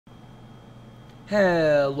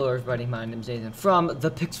Hello everybody, my name is Nathan from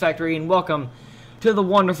the Pix Factory and welcome to the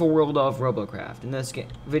wonderful world of Robocraft. In this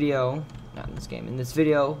video,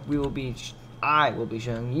 I will be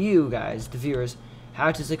showing you guys, the viewers,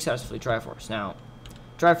 how to successfully Triforce. Now,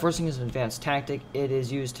 Triforcing is an advanced tactic. It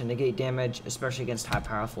is used to negate damage, especially against high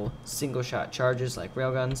powerful single shot charges like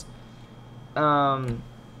railguns.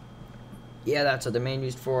 Yeah, that's what they're mainly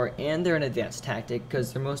used for, and they're an advanced tactic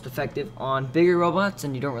because they're most effective on bigger robots,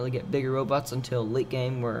 and you don't really get bigger robots until late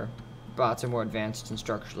game where bots are more advanced and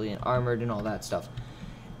structurally and armored and all that stuff.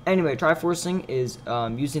 Anyway, Triforcing is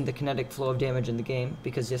using the kinetic flow of damage in the game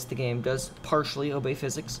because, yes, the game does partially obey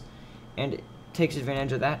physics, and it takes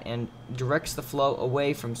advantage of that and directs the flow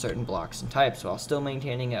away from certain blocks and types while still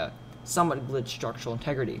maintaining a somewhat glitched structural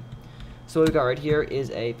integrity. So what we've got right here is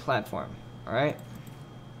a platform, alright?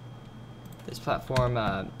 This platform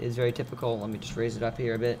is very typical. Let me just raise it up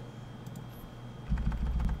here a bit.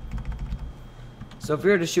 So if we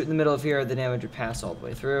were to shoot in the middle of here, the damage would pass all the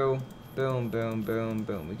way through. Boom, boom, boom,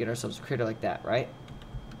 boom. We get ourselves a crater like that, right?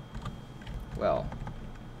 Well.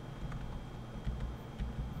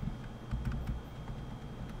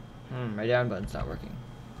 My down button's not working.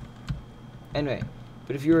 Anyway,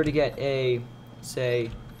 but if you were to get a, say,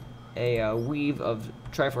 a weave of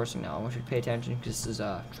Triforcing now, I want you to pay attention because this is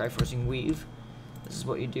a Triforcing weave. This is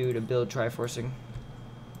what you do to build Triforcing.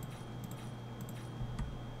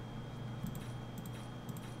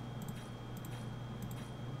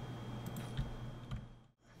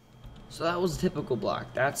 So that was a typical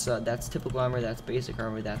block. That's typical armor. That's basic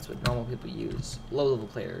armor. That's what normal people use. Low-level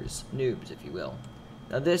players, noobs, if you will.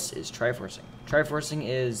 Now this is Triforcing. Triforcing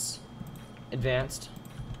is advanced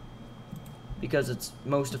because it's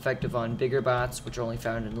most effective on bigger bots, which are only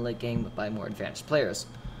found in the late game by more advanced players.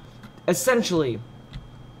 Essentially,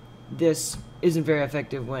 this isn't very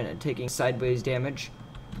effective when taking sideways damage,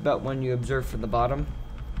 but when you observe from the bottom,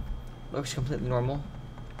 looks completely normal.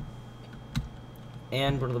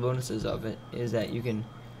 And one of the bonuses of it is that you can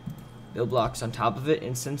build blocks on top of it,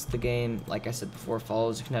 and since the game, like I said before,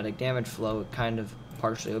 follows a kinetic damage flow, it kind of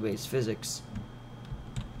partially obeys physics.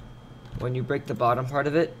 When you break the bottom part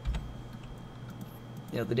of it,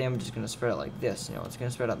 you know, the damage is going to spread out like this. You know, it's going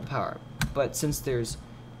to spread out the power. But since there's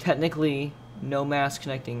technically no mass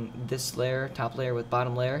connecting this layer, top layer, with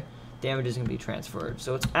bottom layer, damage is going to be transferred.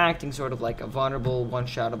 So it's acting sort of like a vulnerable,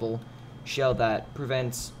 one-shotable shell that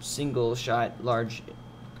prevents single-shot large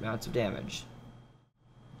amounts of damage.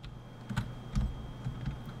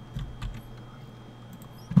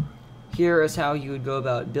 Here is how you would go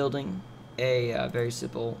about building a very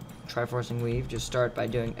simple Triforcing weave. Just start by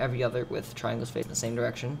doing every other with triangles facing the same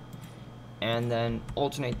direction, and then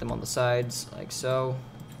alternate them on the sides like so.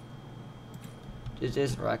 It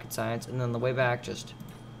isn't rocket science. And then on the way back, just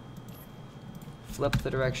flip the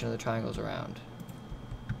direction of the triangles around.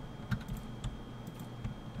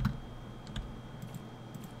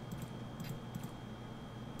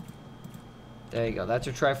 There you go. That's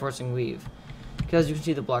your Triforcing weave. Because you can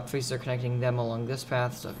see the block faces are connecting them along this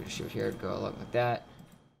path, so if you shoot here, it'd go along like that.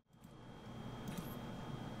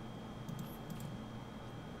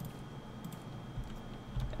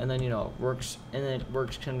 And then, you know, it works, and then it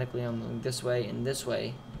works kinetically on this way and this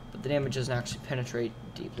way, but the damage doesn't actually penetrate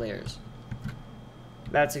deep layers.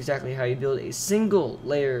 That's exactly how you build a single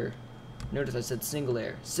layer. Notice I said single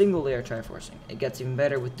layer Triforcing. It gets even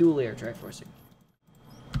better with dual layer Triforcing.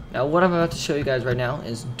 Now what I'm about to show you guys right now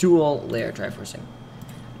is dual layer Triforcing.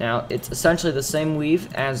 Now it's essentially the same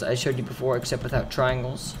weave as I showed you before, except without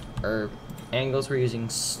triangles or angles. We're using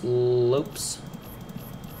slopes.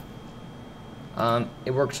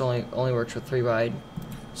 It works only works with 3 wide.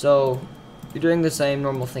 So you're doing the same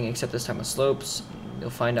normal thing except this time with slopes. You'll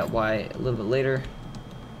find out why a little bit later,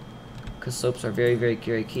 because slopes are very, very,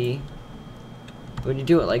 very key. When you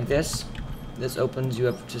do it like this, this opens you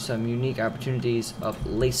up to some unique opportunities of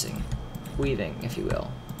lacing, weaving, if you will.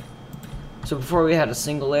 So before we had a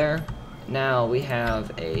single layer, now we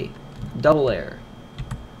have a double layer,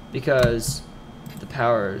 because the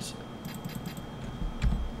powers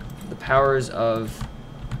of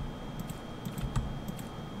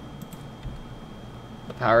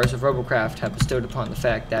Robocraft have bestowed upon the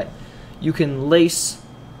fact that you can lace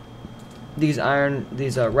these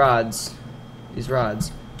rods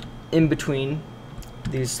in between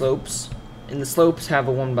these slopes, and the slopes have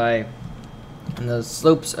a and the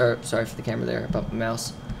slopes are, sorry for the camera there, about my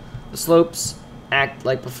mouse. The slopes act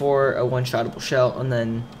like before a one-shottable shell, and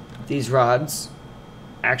then these rods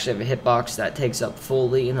actually have a hitbox that takes up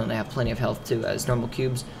fully, and then they have plenty of health too as normal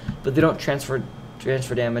cubes, but they don't transfer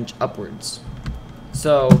damage upwards.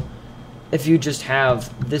 So if you just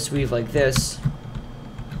have this weave like this,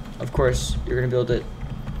 of course, you're going to build it.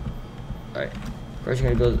 Alright. Of course, you're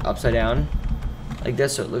going to build it upside down. Like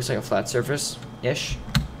this, so it looks like a flat surface-ish.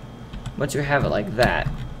 Once you have it like that,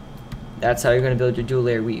 that's how you're going to build your dual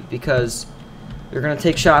layer weave. Because they're going to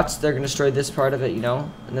take shots, they're going to destroy this part of it, you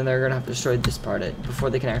know? And then they're going to have to destroy this part of it before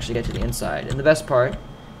they can actually get to the inside. And the best part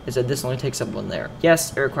is that this only takes up one layer.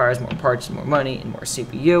 Yes, it requires more parts and more money and more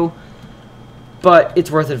CPU. But it's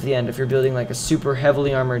worth it at the end if you're building like a super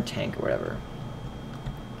heavily armored tank or whatever.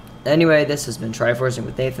 Anyway, this has been Triforcing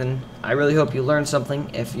with Nathan. I really hope you learned something.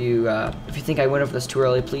 If you think I went over this too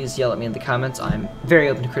early, please yell at me in the comments. I'm very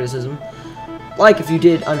open to criticism. Like if you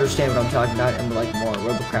did understand what I'm talking about and would like more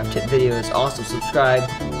Robocraft tip videos. Also subscribe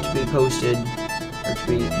to be posted or to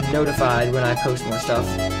be notified when I post more stuff.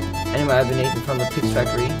 Anyway, I've been Nathan from the Pix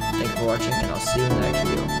Factory. Thank you for watching, and I'll see you in the next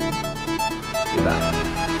video. Goodbye.